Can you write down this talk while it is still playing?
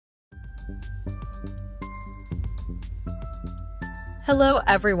Hello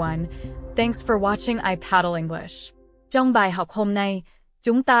everyone, thanks for watching iPaddle English. Trong bài học hôm nay,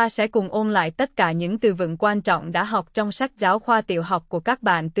 chúng ta sẽ cùng ôn lại tất cả những từ vựng quan trọng đã học trong sách giáo khoa tiểu học của các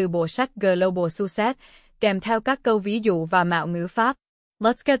bạn từ bộ sách Global Success, kèm theo các câu ví dụ và mạo ngữ Pháp.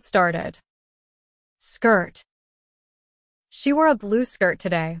 Let's get started. Skirt. She wore a blue skirt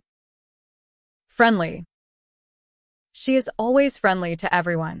today. Friendly. She is always friendly to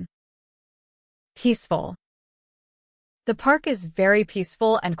everyone. Peaceful. The park is very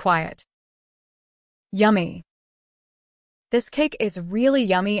peaceful and quiet. Yummy. This cake is really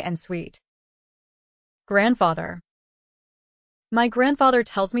yummy and sweet. Grandfather. My grandfather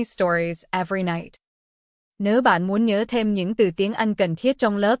tells me stories every night. Nếu bạn muốn nhớ thêm những từ tiếng Anh cần thiết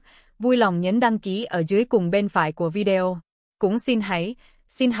trong lớp, vui lòng nhấn đăng ký ở dưới cùng bên phải của video. Cũng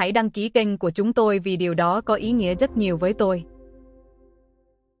xin hãy đăng ký kênh của chúng tôi vì điều đó có ý nghĩa rất nhiều với tôi.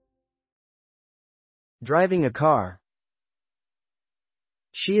 Driving a car.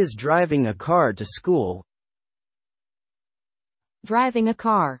 She is driving a car to school. Driving a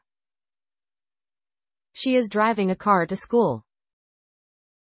car. She is driving a car to school.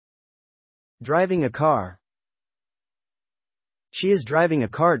 Driving a car. She is driving a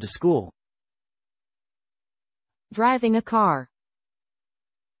car to school. Driving a car.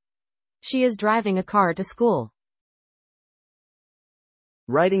 She is driving a car to school.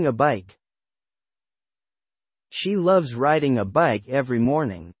 Riding a bike. She loves riding a bike every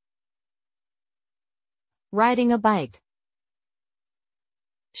morning. Riding a bike.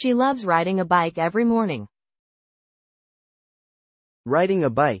 She loves riding a bike every morning. Riding a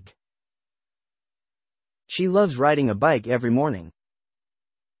bike. She loves riding a bike every morning.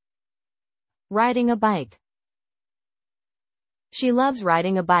 Riding a bike. She loves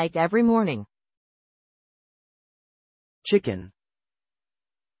riding a bike every morning. Chicken.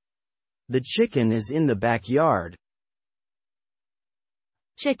 The chicken is in the backyard.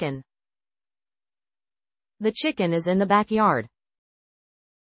 Chicken. The chicken is in the backyard.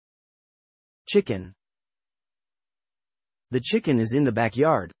 Chicken. The chicken is in the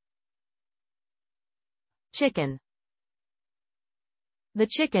backyard. Chicken. The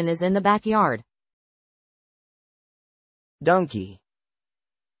chicken is in the backyard. Donkey.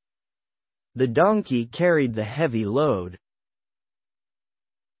 The donkey carried the heavy load.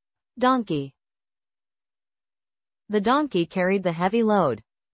 Donkey. The donkey carried the heavy load.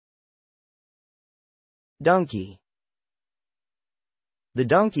 Donkey. The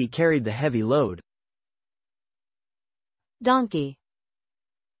donkey carried the heavy load. Donkey.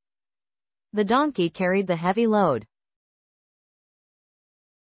 The donkey carried the heavy load.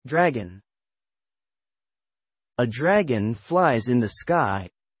 Dragon. A dragon flies in the sky.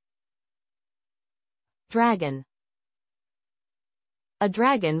 Dragon. A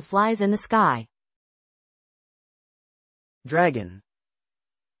dragon flies in the sky. Dragon.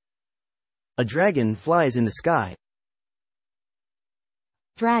 A dragon flies in the sky.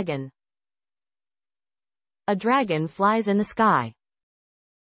 Dragon. A dragon flies in the sky.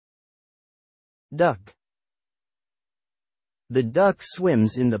 Duck. The duck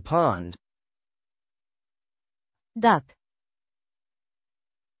swims in the pond. Duck.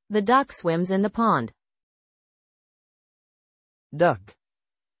 The duck swims in the pond. Duck.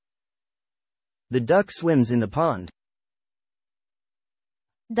 The duck swims in the pond.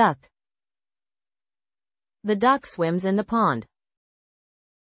 Duck. The duck swims in the pond.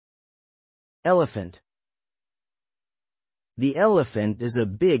 Elephant. The elephant is a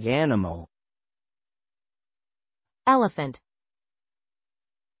big animal. Elephant.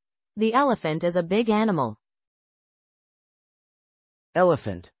 The elephant is a big animal.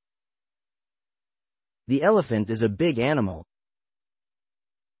 Elephant. The elephant is a big animal.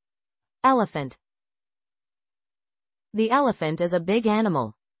 Elephant. The elephant is a big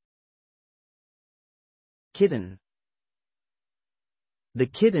animal. Kitten. The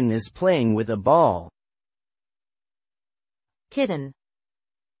kitten is playing with a ball. Kitten.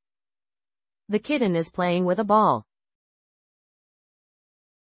 The kitten is playing with a ball.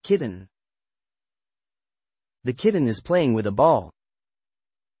 Kitten. The kitten is playing with a ball.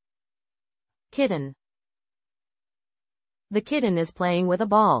 Kitten. The kitten is playing with a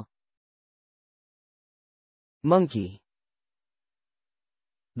ball. Monkey.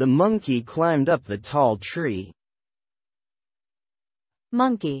 The monkey climbed up the tall tree.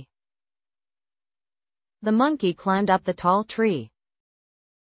 Monkey. The monkey climbed up the tall tree.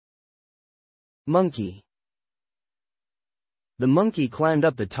 Monkey. The monkey climbed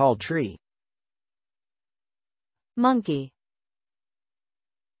up the tall tree. Monkey.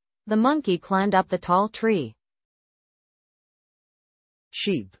 The monkey climbed up the tall tree.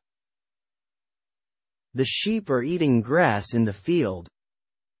 Sheep. The sheep are eating grass in the field.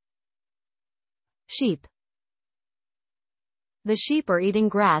 Sheep. The sheep are eating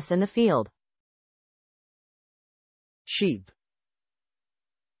grass in the field. Sheep.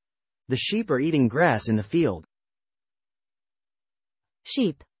 The sheep are eating grass in the field.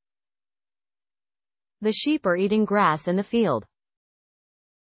 Sheep. The sheep are eating grass in the field.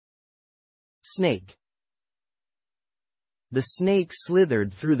 Snake. The snake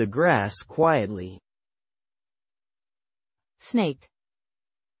slithered through the grass quietly. Snake.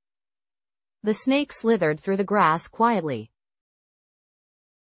 The snake slithered through the grass quietly.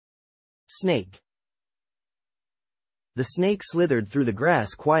 Snake. The snake slithered through the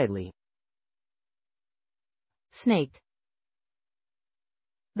grass quietly. Snake.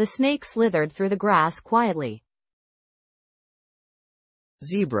 The snake slithered through the grass quietly.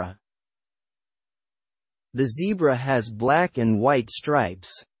 Zebra. The zebra has black and white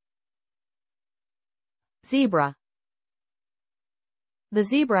stripes. Zebra. The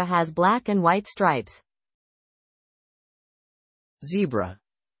zebra has black and white stripes. Zebra.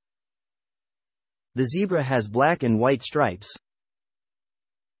 The zebra has black and white stripes.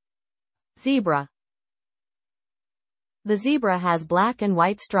 Zebra. The zebra has black and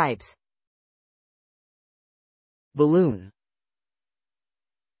white stripes. Balloon.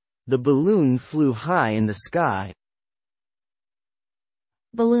 The balloon flew high in the sky.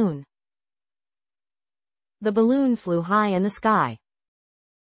 Balloon. The balloon flew high in the sky.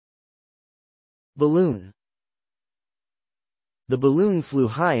 Balloon. The balloon flew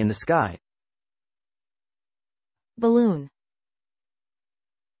high in the sky. Balloon.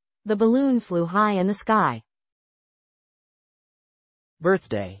 The balloon flew high in the sky.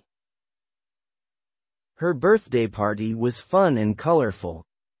 Birthday. Her birthday party was fun and colorful.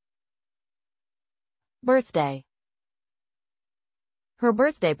 Birthday. Her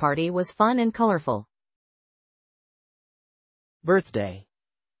birthday party was fun and colorful. Birthday.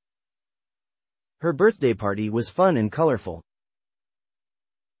 Her birthday party was fun and colorful.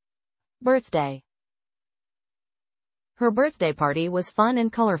 Birthday. Her birthday party was fun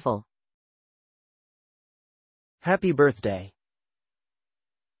and colorful. Happy birthday.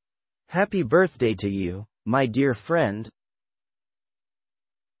 Happy birthday to you, my dear friend.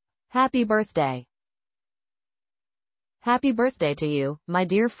 Happy birthday. Happy birthday to you, my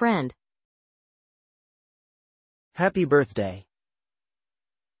dear friend. Happy birthday.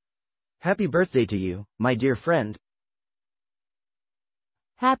 Happy birthday to you, my dear friend.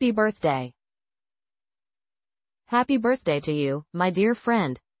 Happy birthday. Happy birthday to you, my dear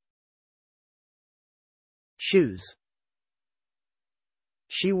friend. Shoes.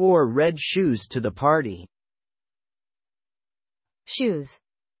 She wore red shoes to the party. Shoes.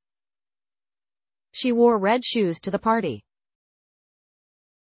 She wore red shoes to the party.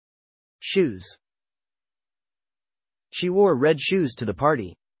 Shoes. She wore red shoes to the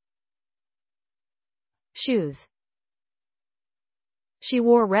party. Shoes. She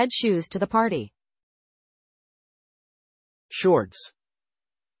wore red shoes to the party. Shorts.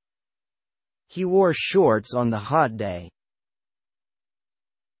 He wore shorts on the hot day.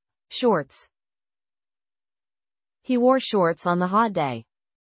 Shorts. He wore shorts on the hot day.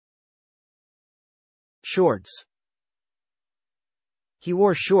 Shorts. He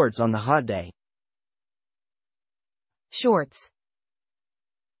wore shorts on the hot day. Shorts.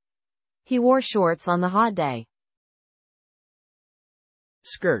 He wore shorts on the hot day.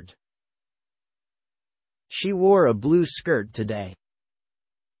 Skirt. She wore a blue skirt today.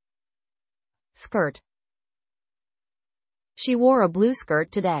 Skirt. She wore a blue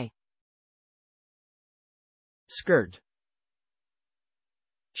skirt today. Skirt.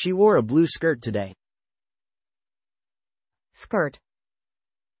 She wore a blue skirt today. Skirt.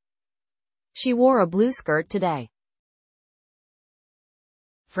 She wore a blue skirt today.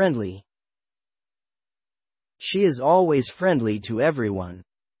 Friendly. She is always friendly to everyone.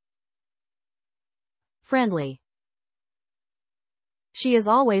 Friendly. She is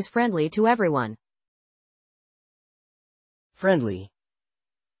always friendly to everyone. Friendly.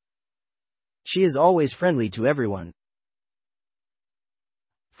 She is always friendly to everyone.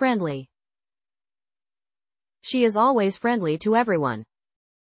 Friendly. She is always friendly to everyone.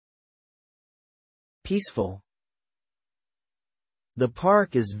 Peaceful. The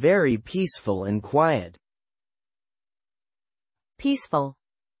park is very peaceful and quiet. Peaceful.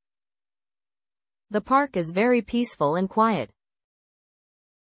 The park is very peaceful and quiet.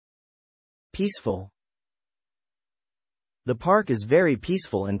 Peaceful. The park is very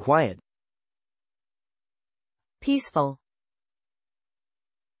peaceful and quiet. Peaceful.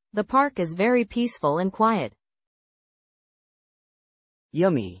 The park is very peaceful and quiet.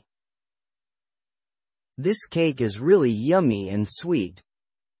 Yummy. This cake is really yummy and sweet.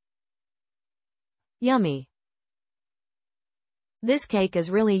 Yummy. This cake is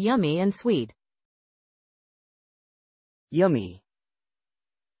really yummy and sweet. Yummy.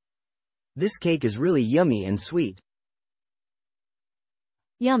 This cake is really yummy and sweet.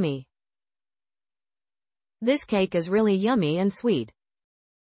 Yummy. This cake is really yummy and sweet.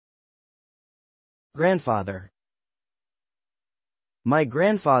 Grandfather. My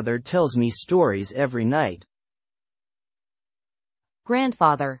grandfather tells me stories every night.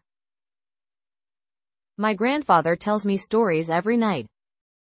 Grandfather. My grandfather tells me stories every night.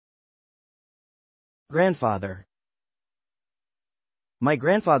 Grandfather. My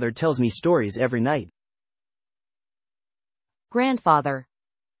grandfather tells me stories every night. Grandfather.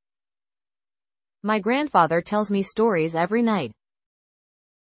 My grandfather tells me stories every night.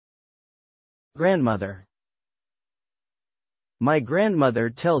 Grandmother. My grandmother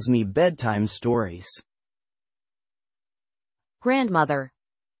tells me bedtime stories. Grandmother.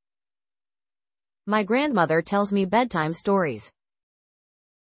 My grandmother tells me bedtime stories.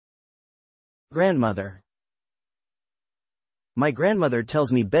 Grandmother. My grandmother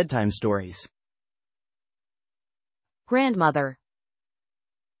tells me bedtime stories. Grandmother.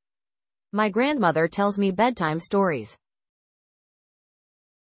 My grandmother tells me bedtime stories.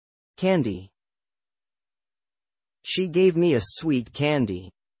 Candy. She gave me a sweet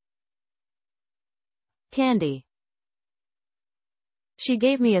candy. Candy. She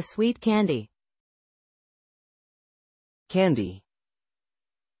gave me a sweet candy. Candy.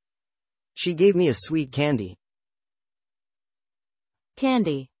 She gave me a sweet candy.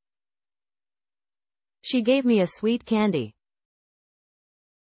 Candy. She gave me a sweet candy.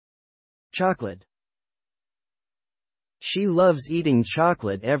 Chocolate. She loves eating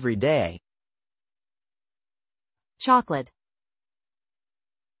chocolate every day. Chocolate.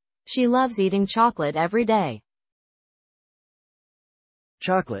 She loves eating chocolate every day.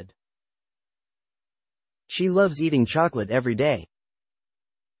 Chocolate. She loves eating chocolate every day.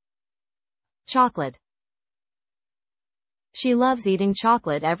 Chocolate. She loves eating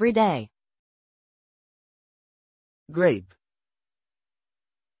chocolate every day. Grape.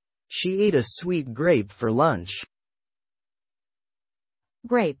 She ate a sweet grape for lunch.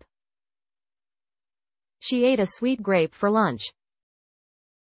 Grape. She ate a sweet grape for lunch.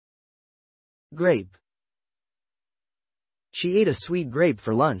 Grape. She ate a sweet grape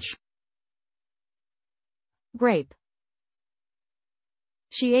for lunch. Grape.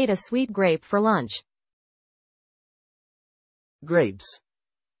 She ate a sweet grape for lunch. Grapes.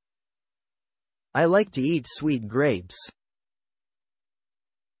 I like to eat sweet grapes.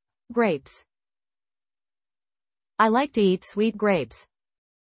 Grapes. I like to eat sweet grapes.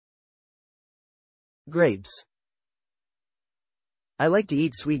 Grapes. I like to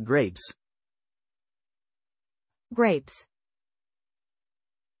eat sweet grapes. Grapes.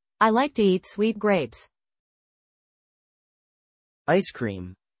 I like to eat sweet grapes. Ice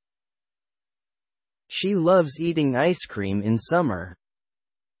cream. She loves eating ice cream in summer.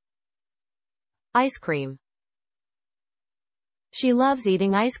 Ice cream. She loves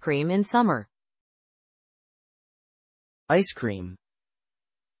eating ice cream in summer. Ice cream.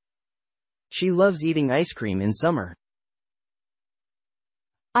 She loves eating ice cream in summer.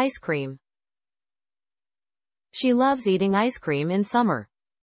 Ice cream. She loves eating ice cream in summer.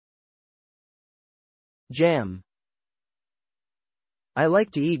 Jam. I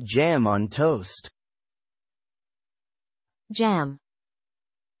like to eat jam on toast. Jam.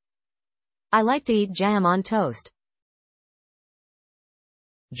 I like to eat jam on toast.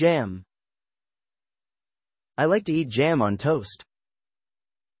 Jam. I like to eat jam on toast.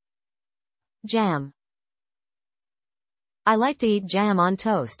 Jam. I like to eat jam on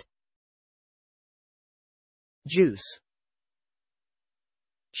toast. Juice.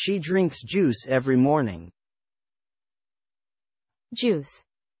 She drinks juice every morning. Juice.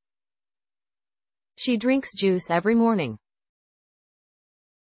 She drinks juice every morning.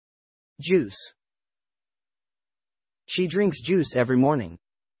 Juice. She drinks juice every morning.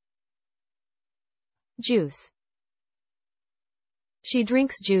 Juice. She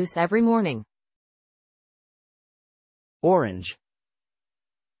drinks juice every morning. Orange.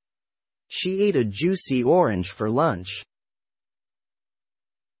 She ate a juicy orange for lunch.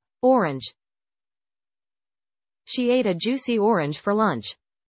 Orange. She ate a juicy orange for lunch.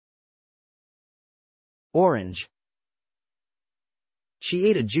 Orange. She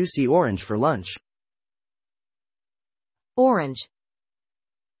ate a juicy orange for lunch. Orange.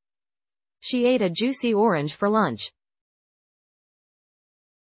 She ate a juicy orange for lunch.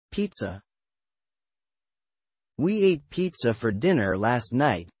 Pizza. We ate pizza for dinner last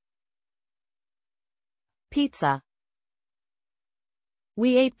night. Pizza.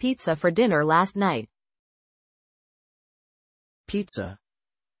 We ate pizza for dinner last night. Pizza.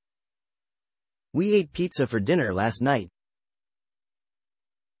 We ate pizza for dinner last night.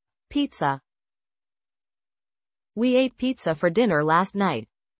 Pizza. We ate pizza for dinner last night.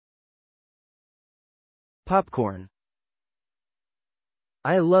 Popcorn.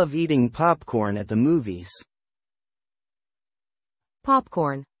 I love eating popcorn at the movies.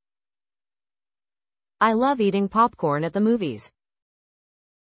 Popcorn. I love eating popcorn at the movies.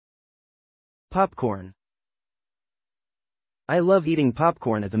 Popcorn. I love eating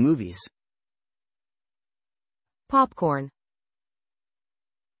popcorn at the movies. Popcorn.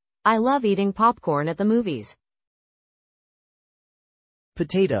 I love eating popcorn at the movies.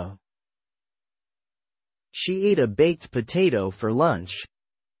 Potato. She ate a baked potato for lunch.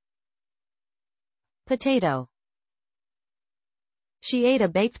 Potato. She ate a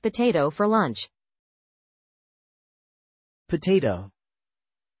baked potato for lunch. Potato.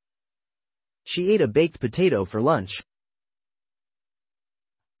 She ate a baked potato for lunch.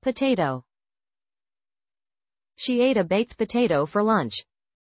 Potato. She ate a baked potato for lunch.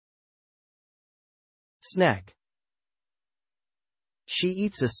 Snack. She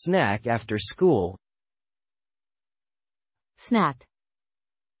eats a snack after school. Snack.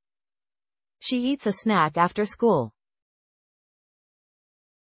 She eats a snack after school.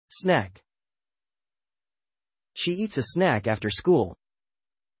 Snack. She eats a snack after school.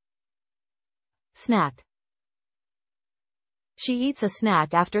 Snack. She eats a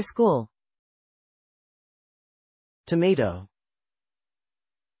snack after school. Tomato.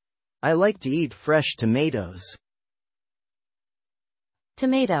 I like to eat fresh tomatoes.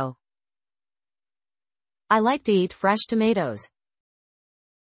 Tomato. I like to eat fresh tomatoes.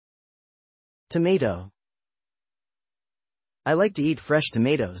 Tomato. I like to eat fresh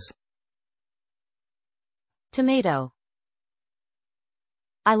tomatoes. Tomato.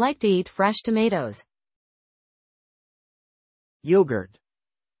 I like to eat fresh tomatoes. Yogurt.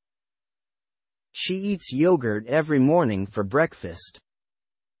 She eats yogurt every morning for breakfast.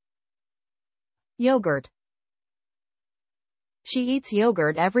 Yogurt. She eats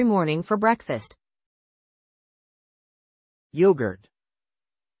yogurt every morning for breakfast. Yogurt.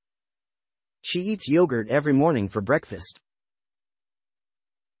 She eats yogurt every morning for breakfast.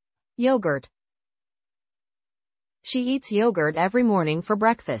 Yogurt. She eats yogurt every morning for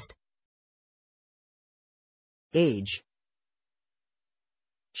breakfast. Age.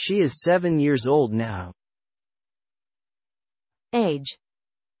 She is 7 years old now. Age.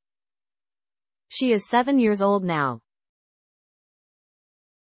 She is 7 years old now.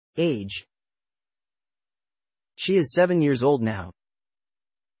 Age. She is 7 years old now.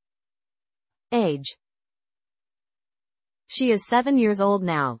 Age. She is 7 years old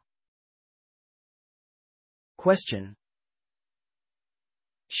now. Question.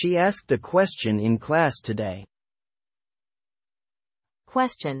 She asked a question in class today.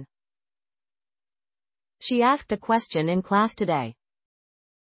 Question. She asked a question in class today.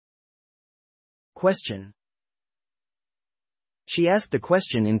 Question. She asked a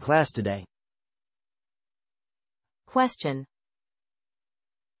question in class today. Question.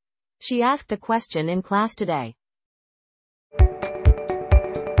 She asked a question in class today.